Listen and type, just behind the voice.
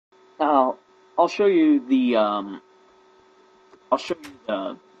I'll show you the I'll show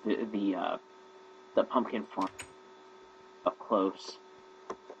you the pumpkin farm up close.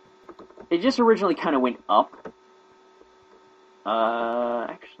 It just originally kind of went up.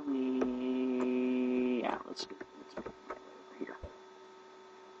 Actually, yeah, let's go right over here.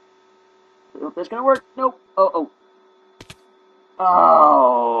 I hope that's gonna work. Nope. Oh.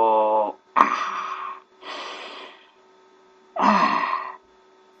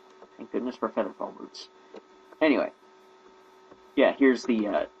 Thank goodness for featherfall boots. Anyway, yeah, here's the,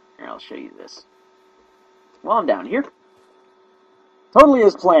 here, I'll show you this. While I'm down here, totally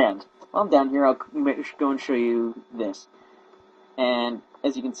as planned. While I'm down here, I'll go and show you this. And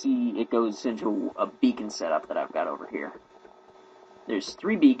as you can see, it goes into a beacon setup that I've got over here. There's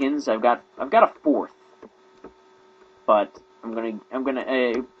 3 beacons. I've got a 4th, but I'm gonna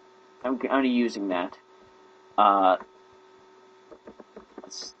using that.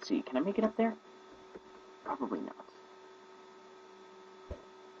 Let's see. Can I make it up there? Probably not.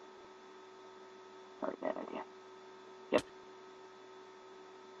 Sorry, bad idea. Yep.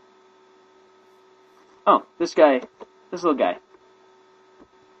 Oh, this little guy.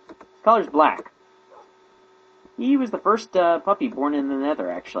 His color's black. He was the first puppy born in the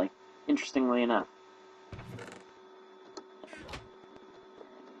Nether, actually. Interestingly enough.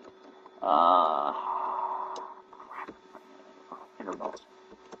 Intervals.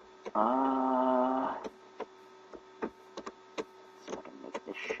 See if I can make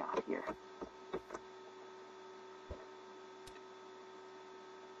this shot here.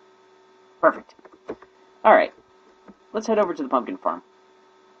 Perfect. Alright. Let's head over to the pumpkin farm.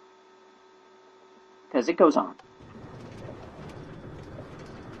 Because it goes on.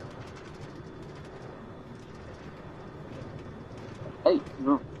 Hey,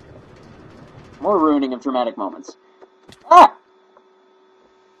 more ruining of dramatic moments. Ah!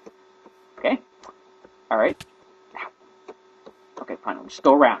 Okay. Alright. Okay, fine, we'll just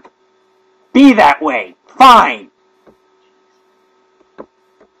go around. Be that way! Fine!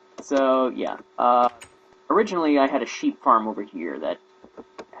 So, yeah. Originally I had a sheep farm over here that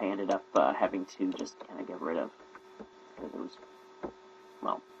I ended up having to just kind of get rid of. Because it was,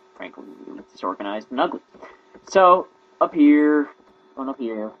 well, frankly, really disorganized and ugly. So, up here, going up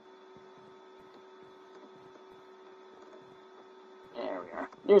here. There we are.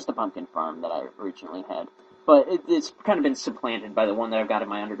 There's the pumpkin farm that I originally had. But it's kind of been supplanted by the one that I've got in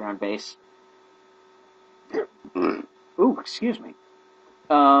my underground base. Ooh, excuse me.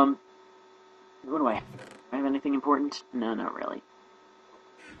 What do I have? Do I have anything important? No, not really.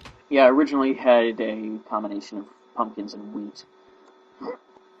 Yeah, I originally had a combination of pumpkins and wheat.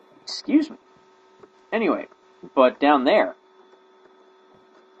 Excuse me. Anyway, but down there,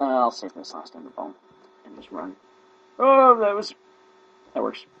 I'll save this last ender bone and just run. Oh, that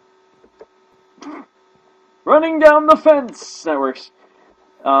works. Running down the fence! That works.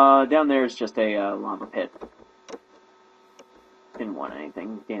 Down there is just a lava pit. Didn't want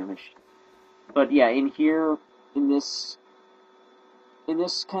anything damaged. But yeah, in here, in this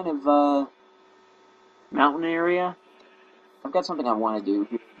kind of, mountain area, I've got something I want to do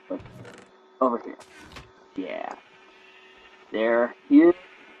here, but over here. Yeah. There. Here.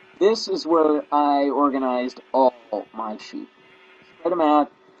 This is where I organized all my sheep. Spread them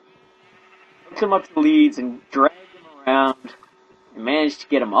out, hook them up to the leads, and drag them around, and managed to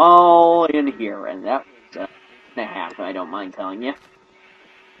get them all in here, and that was a week and a half, I don't mind telling you.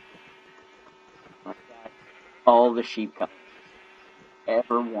 I got all the sheep colors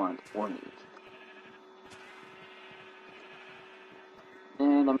ever want or need.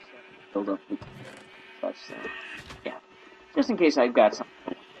 And I'm starting to build up the such, so, yeah. Just in case I've got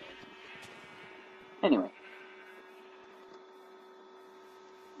something. Anyway.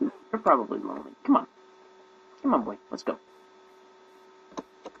 You're probably lonely. Come on. Come on, boy. Let's go.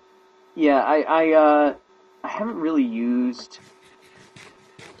 Yeah, I haven't really used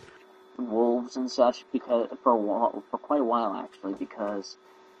wolves and such for quite a while, actually, because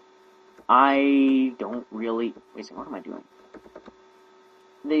I don't really... Wait a second, what am I doing?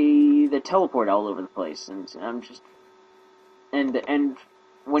 They teleport all over the place, and I'm just... And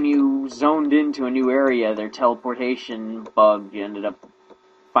when you zoned into a new area, their teleportation bug ended up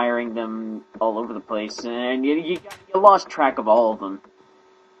firing them all over the place, and you lost track of all of them.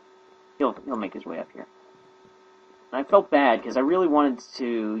 He'll make his way up here. And I felt bad because I really wanted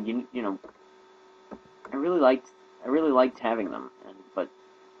to, you know, I really liked having them, but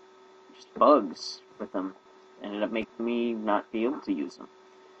just bugs with them ended up making me not be able to use them.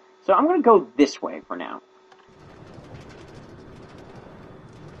 So I'm gonna go this way for now,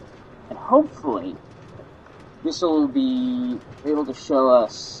 and hopefully this will be able to show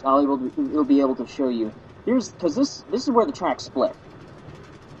us. It'll be able to show you. Because this is where the track split.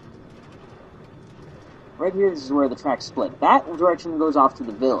 Right here, this is where the track split. That direction goes off to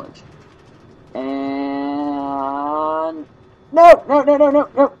the village. And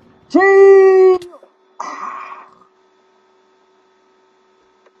no! Chill!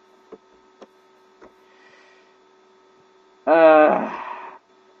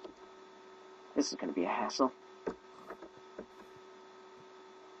 This is gonna be a hassle.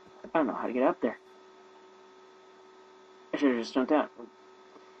 I don't know how to get up there. I should have just jumped out.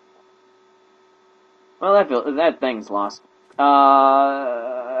 Well, that thing's lost. I'll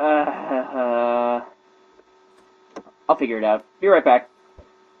figure it out. Be right back.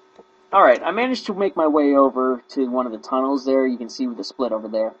 Alright, I managed to make my way over to one of the tunnels there. You can see the split over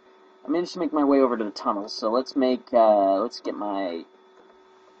there. I managed to make my way over to the tunnels, so let's get my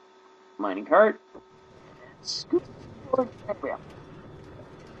mining cart. Scoot forward. There we are.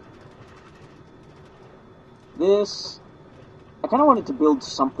 I kind of wanted to build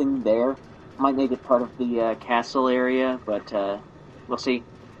something there. Might make it part of the castle area, but we'll see.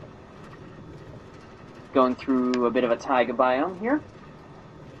 Going through a bit of a taiga biome here.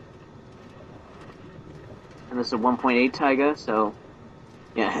 And this is a 1.8 taiga, so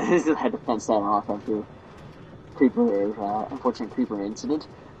yeah, I had to fence that off after unfortunate creeper incident.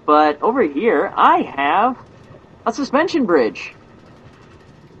 But over here, I have a suspension bridge.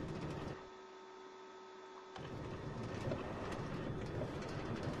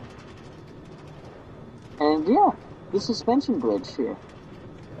 And yeah, the suspension bridge here.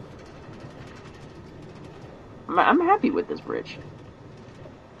 I'm happy with this bridge.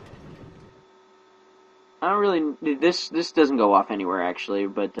 I don't really... This doesn't go off anywhere, actually,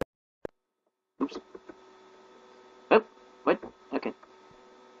 but... oops. Oh, what? Okay.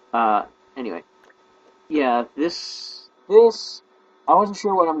 Anyway. Yeah, this... I wasn't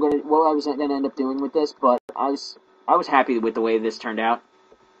sure what I was gonna end up doing with this, but I was happy with the way this turned out.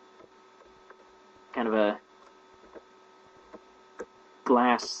 Kind of a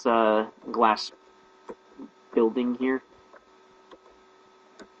glass building here.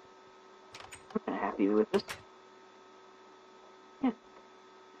 I'm kind of happy with this. Yeah.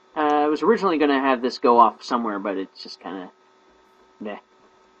 I was originally going to have this go off somewhere, but it's just kind of meh.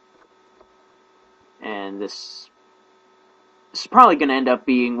 And this is probably going to end up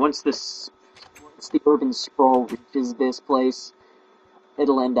being, once the urban sprawl reaches this place,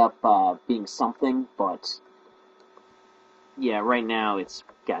 it'll end up being something, but yeah, right now it's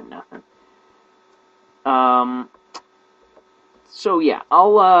got nothing. So yeah,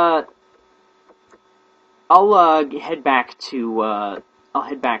 I'll head back to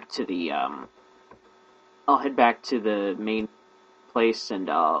the main place, and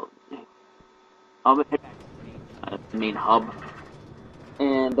I'll head back to the main hub.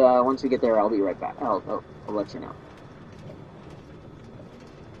 And once we get there, I'll be right back. I'll let you know.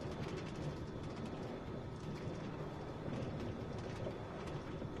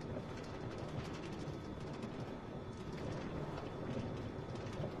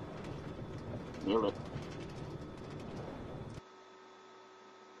 Nailed it.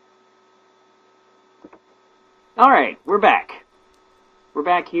 Alright, we're back. We're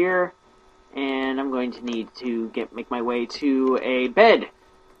back here, and I'm going to need to make my way to a bed.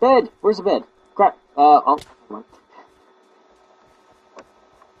 Bed! Where's the bed? Crap. Oh, come on.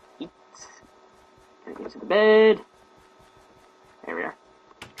 Eat. Gotta get to the bed. There we are.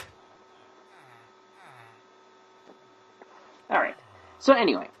 Alright. So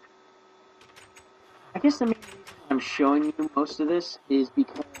anyway, I guess the main reason I'm showing you most of this is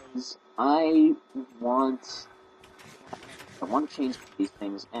because I want to change these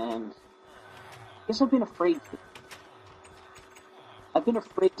things, and I guess I've been afraid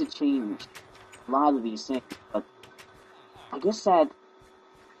to change a lot of these things, but I guess that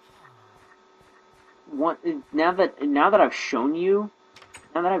now that I've shown you,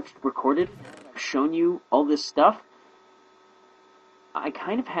 now that I've recorded, now that I've shown you all this stuff, I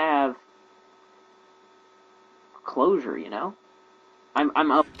kind of have closure, you know? I'm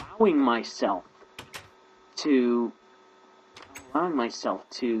allowing myself to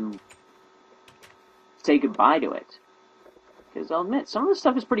say goodbye to it. Because I'll admit, some of this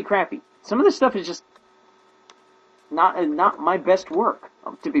stuff is pretty crappy. Some of this stuff is just not my best work,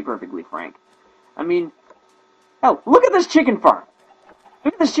 to be perfectly frank. I mean, hell, look at this chicken farm.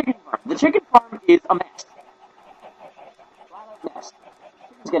 Look at this chicken farm. The chicken farm is a mess. Mess.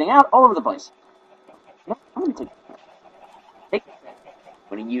 Chicken's getting out all over the place. Yeah, I'm gonna take this.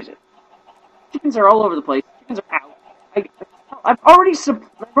 I'm gonna use it. Chickens are all over the place. Chickens are out. I've already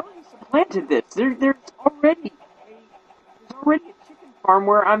supplied planted this. There's already a chicken farm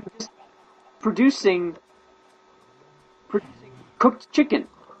where I'm just producing cooked chicken.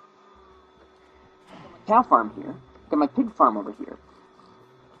 Got my cow farm here. Got my pig farm over here.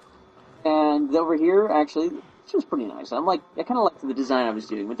 And over here, actually, this was pretty nice. I kind of liked the design I was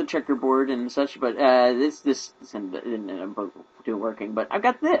doing with the checkerboard and such, but this isn't working. But I've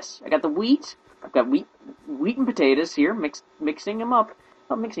got this. I got the wheat. I've got wheat and potatoes here, mixing them up.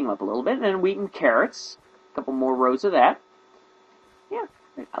 Well, mixing them up a little bit, and then wheat and carrots. A couple more rows of that. Yeah,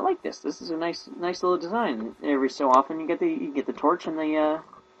 I like this. This is a nice little design. Every so often, you get the torch and make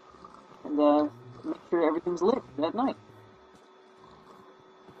sure everything's lit that night.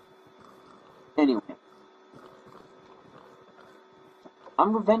 Anyway,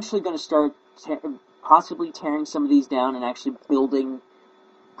 I'm eventually going to start possibly tearing some of these down and actually building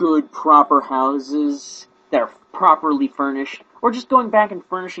good, proper houses that are properly furnished, or just going back and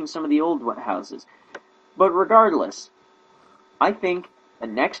furnishing some of the old houses. But regardless, I think the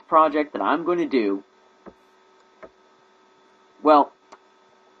next project that I'm going to do, well,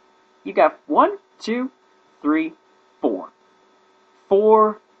 you got 1, 2, 3, 4.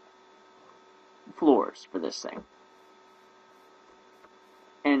 4 floors for this thing.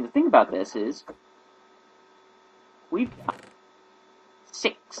 And the thing about this is, we've got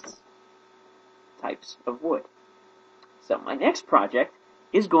 6 types of wood. So my next project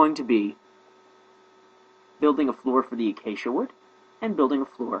is going to be building a floor for the acacia wood and building a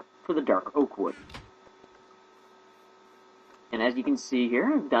floor for the dark oak wood. And as you can see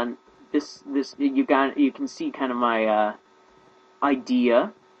here, I've done this. You can see kind of my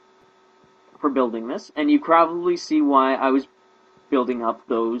idea for building this, and you probably see why I was building up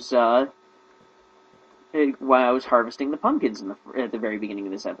those. Why I was harvesting the pumpkins at the very beginning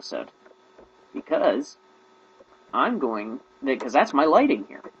of this episode, because that's my lighting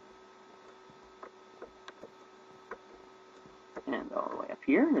here, and all the way up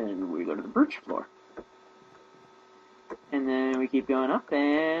here, and we go to the birch floor, and then we keep going up,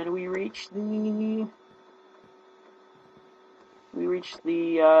 and we reach the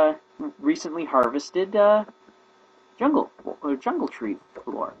recently harvested jungle tree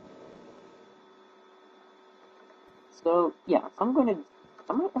floor. So yeah, I'm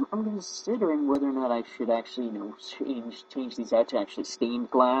considering whether or not I should actually change these out to actually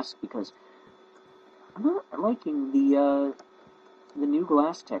stained glass, because I'm not liking the new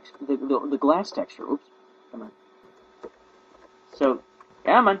glass texture, the glass texture. Oops, come on. So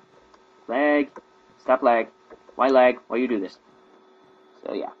come on, lag, stop lag. Why lag? Why you do this?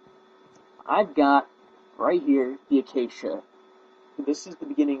 So yeah, I've got right here the acacia. This is the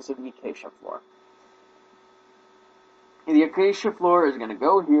beginnings of the acacia floor. And the acacia floor is going to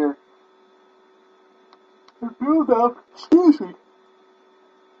go here and build up. Excuse me.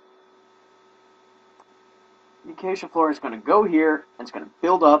 The acacia floor is going to go here and it's going to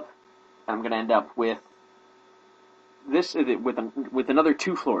build up, and I'm going to end up with this with another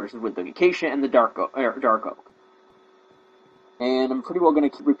 2 floors with the acacia and the dark oak. And I'm pretty well going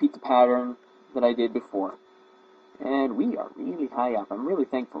to repeat the pattern that I did before. And we are really high up. I'm really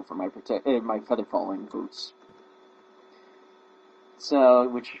thankful for my feather falling boots. So,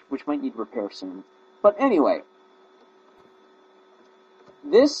 which might need repair soon. But anyway,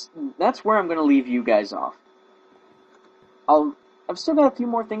 that's where I'm going to leave you guys off. I've still got a few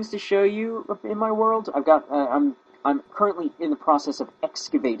more things to show you in my world. I'm currently in the process of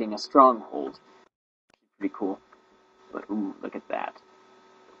excavating a stronghold. Pretty cool. But ooh, look at that.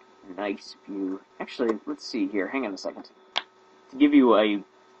 Nice view. Actually, let's see here. Hang on a second. To give you a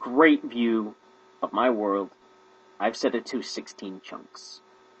great view of my world, I've set it to 16 chunks.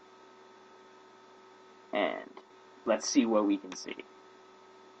 And let's see what we can see.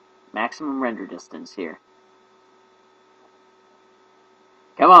 Maximum render distance here.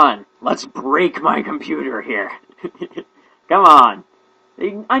 Come on, let's break my computer here. Come on.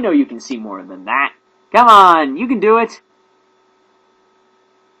 I know you can see more than that. Come on, you can do it.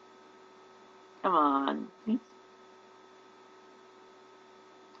 Come on.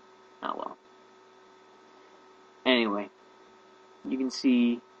 Oh well. Anyway, you can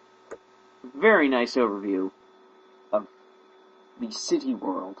see a very nice overview of the city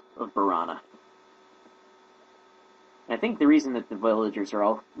world of Berana. And I think the reason that the villagers are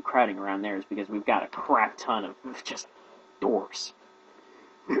all crowding around there is because we've got a crap ton of just doors.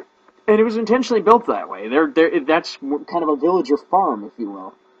 And it was intentionally built that way. That's kind of a villager farm, if you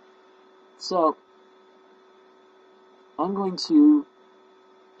will. So, I'm going to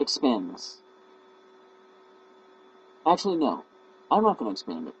expand this. Actually, no. I'm not going to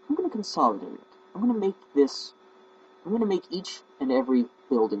expand it. I'm going to consolidate it. I'm going to make each and every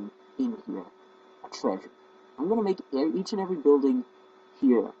building in here a treasure. I'm going to make each and every building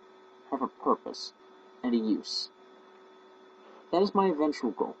here have a purpose and a use. That is my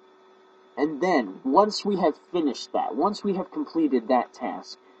eventual goal. And then, once we have finished that, once we have completed that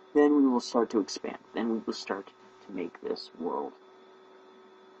task, then we will start to expand. Then we will start to make this world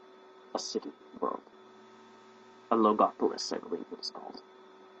a city world. A Logopolis, I believe it is called.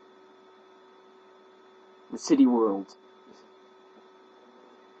 The city world.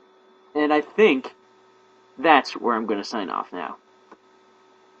 And I think that's where I'm going to sign off now.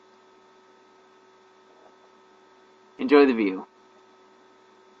 Enjoy the view.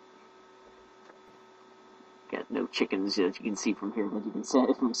 Got no chickens that you can see from here, but you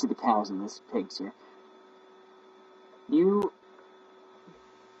can see the cows and the pigs here. You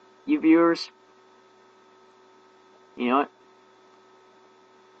viewers, you know what?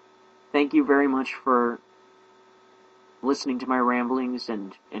 Thank you very much for listening to my ramblings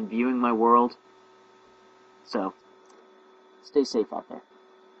and viewing my world. So, stay safe out there.